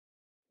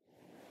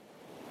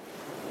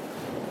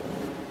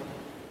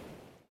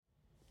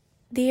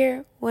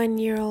Dear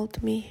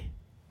 1-year-old me,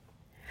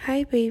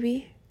 hi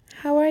baby,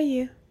 how are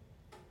you?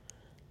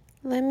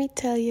 Let me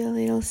tell you a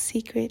little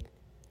secret.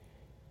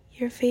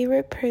 Your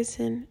favorite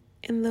person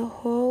in the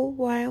whole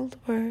wild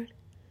world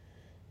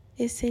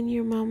is in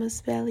your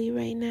mama's belly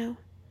right now.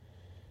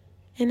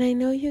 And I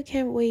know you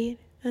can't wait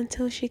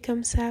until she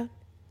comes out.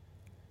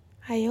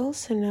 I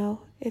also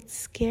know it's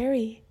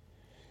scary.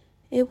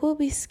 It will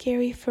be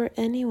scary for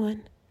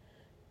anyone,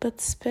 but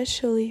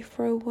especially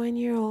for a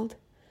 1-year-old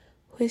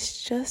who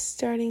is just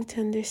starting to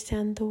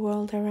understand the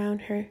world around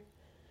her.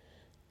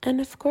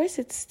 And of course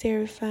it's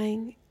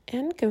terrifying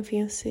and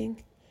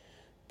confusing,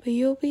 but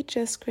you'll be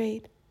just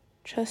great.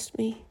 Trust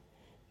me,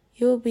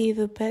 you'll be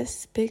the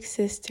best big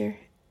sister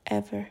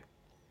ever.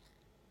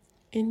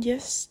 In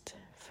just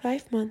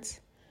 5 months,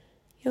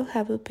 you'll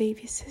have a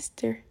baby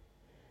sister,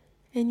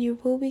 and you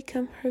will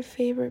become her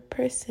favorite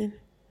person,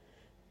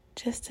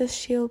 just as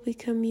she'll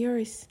become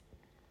yours.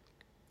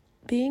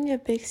 Being a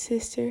big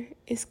sister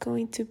is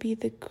going to be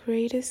the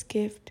greatest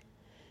gift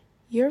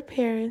your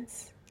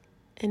parents,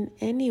 and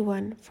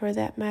anyone for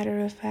that matter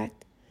of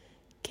fact,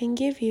 can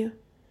give you.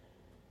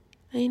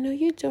 I know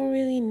you don't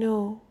really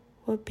know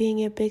what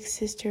being a big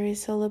sister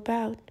is all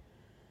about,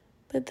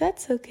 but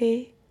that's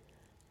okay.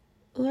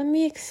 Let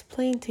me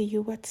explain to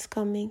you what's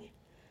coming.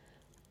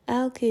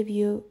 I'll give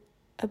you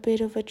a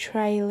bit of a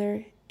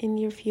trailer in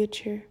your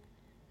future.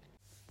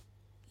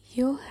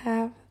 You'll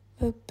have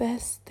the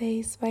best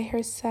days by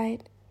her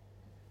side,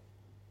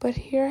 but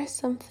here are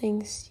some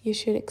things you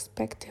should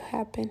expect to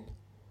happen.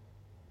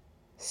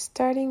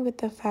 Starting with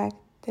the fact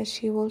that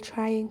she will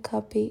try and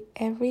copy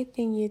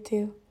everything you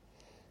do,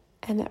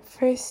 and at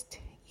first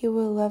you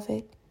will love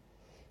it.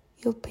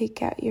 You'll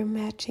pick out your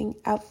matching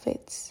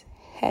outfits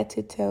head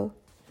to toe,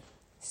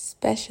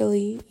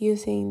 especially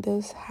using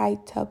those high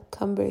top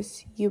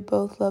Converse you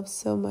both love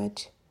so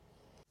much.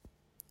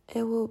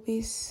 It will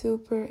be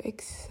super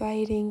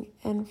exciting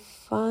and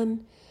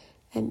fun,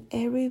 and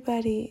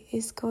everybody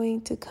is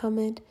going to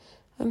comment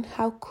on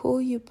how cool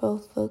you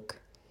both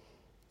look.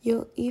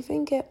 You'll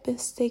even get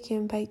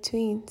mistaken by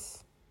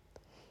twins,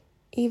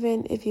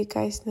 even if you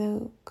guys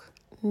look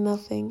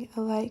nothing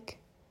alike.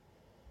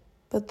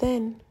 But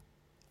then,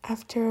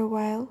 after a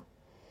while,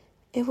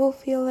 it will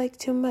feel like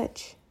too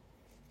much,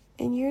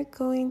 and you're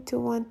going to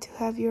want to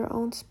have your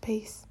own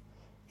space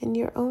and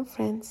your own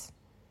friends.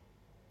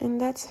 And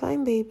that's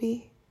fine,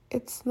 baby.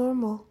 It's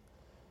normal.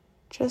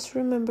 Just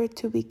remember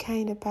to be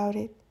kind about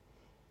it.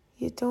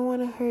 You don't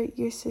want to hurt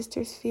your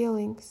sister's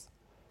feelings,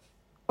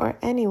 or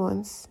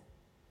anyone's.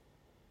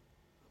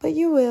 But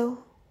you will.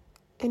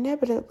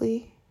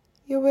 Inevitably,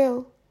 you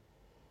will.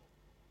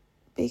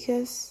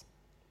 Because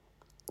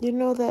you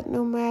know that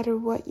no matter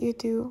what you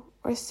do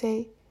or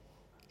say,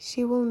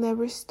 she will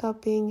never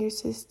stop being your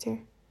sister.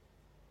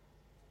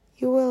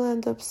 You will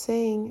end up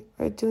saying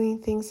or doing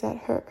things that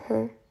hurt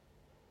her.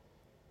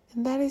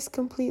 And that is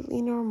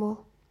completely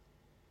normal.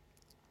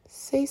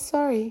 Say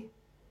sorry.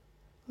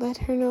 Let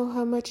her know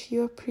how much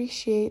you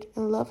appreciate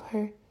and love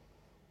her,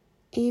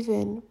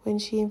 even when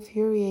she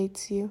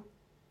infuriates you.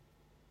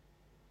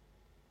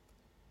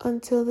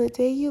 Until the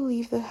day you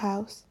leave the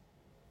house,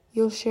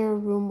 you'll share a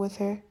room with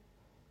her.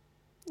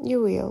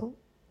 You will,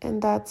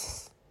 and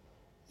that's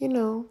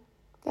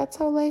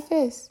how life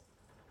is.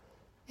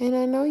 And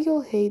I know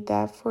you'll hate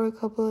that for a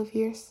couple of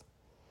years,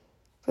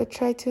 but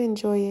try to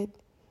enjoy it,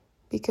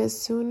 because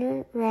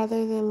sooner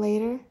rather than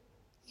later,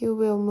 you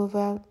will move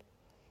out,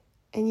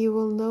 and you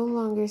will no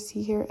longer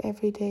see her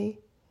every day,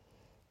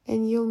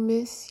 and you'll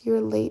miss your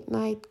late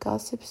night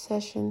gossip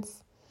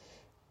sessions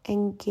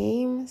and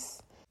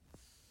games,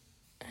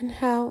 and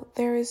how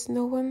there is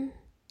no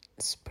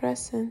one's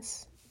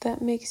presence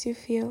that makes you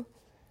feel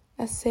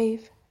as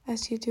safe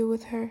as you do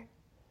with her.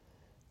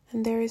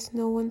 And there is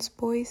no one's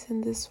voice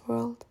in this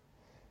world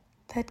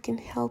that can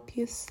help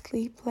you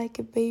sleep like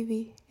a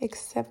baby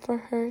except for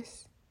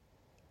hers.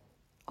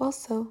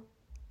 Also,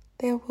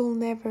 there will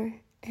never,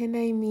 and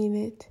I mean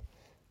it,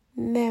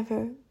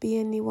 never be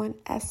anyone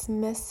as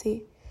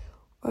messy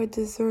or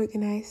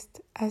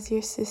disorganized as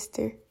your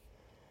sister.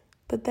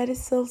 But that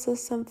is also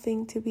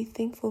something to be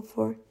thankful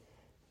for,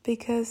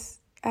 because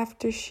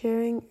after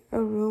sharing a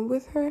room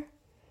with her,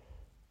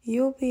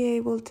 you'll be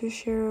able to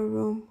share a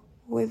room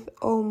with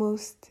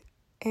almost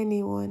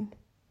anyone.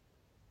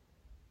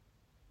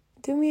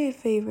 Do me a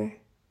favor.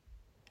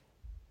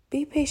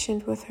 Be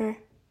patient with her.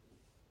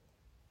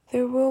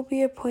 There will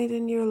be a point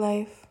in your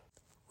life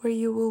where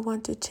you will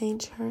want to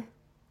change her.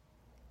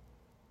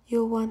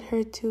 You'll want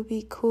her to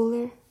be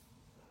cooler,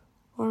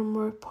 or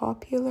more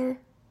popular,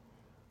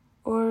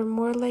 or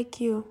more like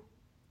you.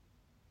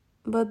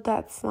 But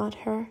that's not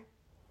her.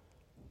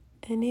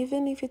 And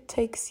even if it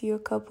takes you a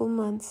couple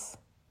months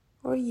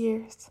or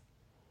years,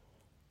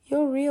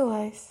 you'll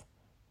realize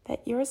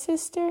that your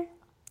sister,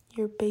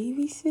 your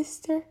baby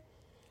sister,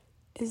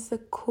 is the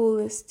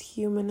coolest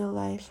human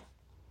alive.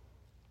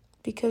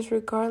 Because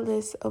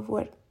regardless of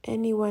what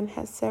anyone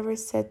has ever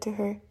said to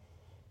her,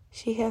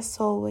 she has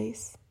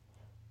always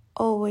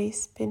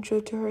been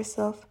true to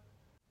herself.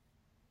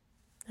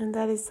 And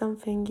that is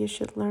something you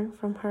should learn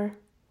from her.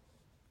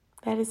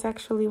 That is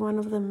actually one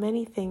of the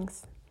many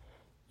things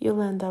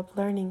you'll end up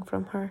learning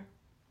from her.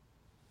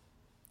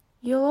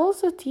 You'll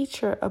also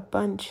teach her a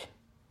bunch,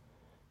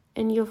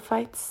 and you'll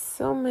fight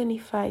so many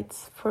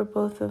fights for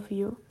both of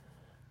you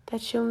that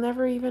she'll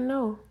never even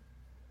know.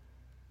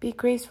 Be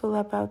graceful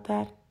about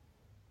that.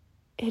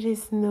 It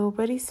is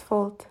nobody's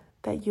fault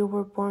that you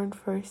were born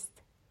first.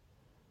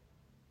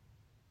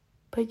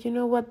 But you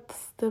know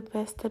what's the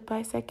best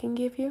advice I can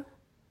give you?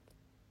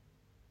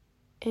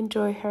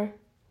 Enjoy her.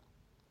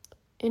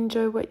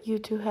 Enjoy what you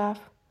two have.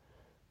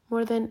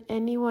 More than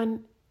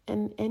anyone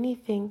and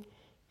anything,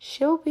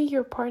 she'll be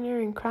your partner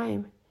in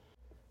crime.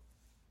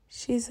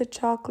 She's a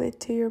chocolate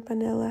to your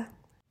vanilla,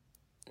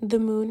 the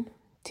moon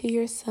to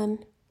your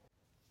sun,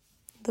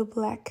 the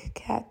black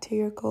cat to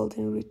your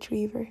golden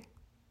retriever.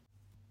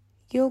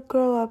 You'll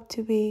grow up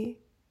to be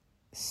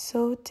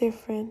so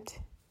different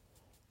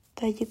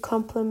that you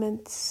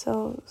complement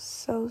so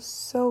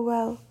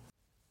well.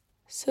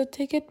 So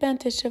take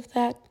advantage of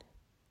that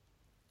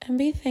and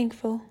be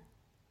thankful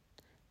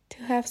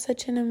to have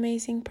such an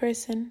amazing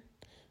person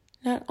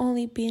not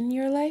only be in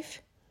your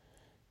life,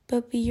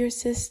 but be your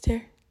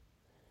sister.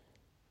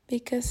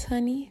 Because,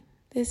 honey,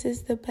 this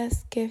is the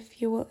best gift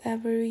you will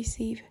ever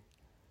receive.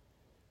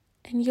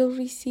 And you'll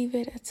receive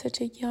it at such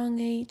a young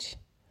age.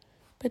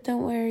 But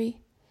don't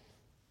worry,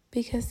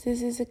 because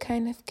this is a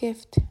kind of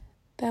gift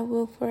that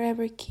will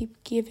forever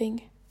keep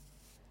giving.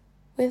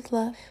 With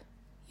love,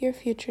 your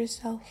future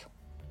self.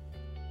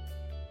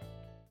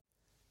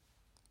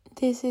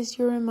 This is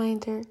your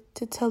reminder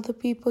to tell the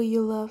people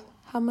you love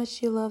how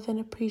much you love and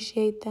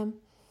appreciate them.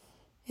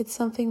 It's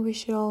something we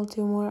should all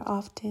do more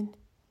often.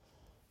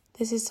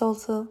 This is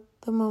also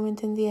the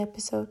moment in the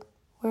episode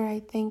where I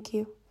thank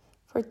you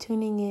for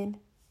tuning in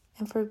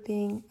and for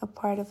being a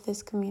part of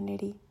this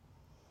community.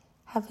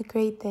 Have a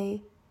great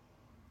day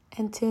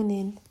and tune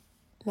in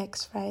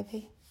next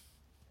Friday.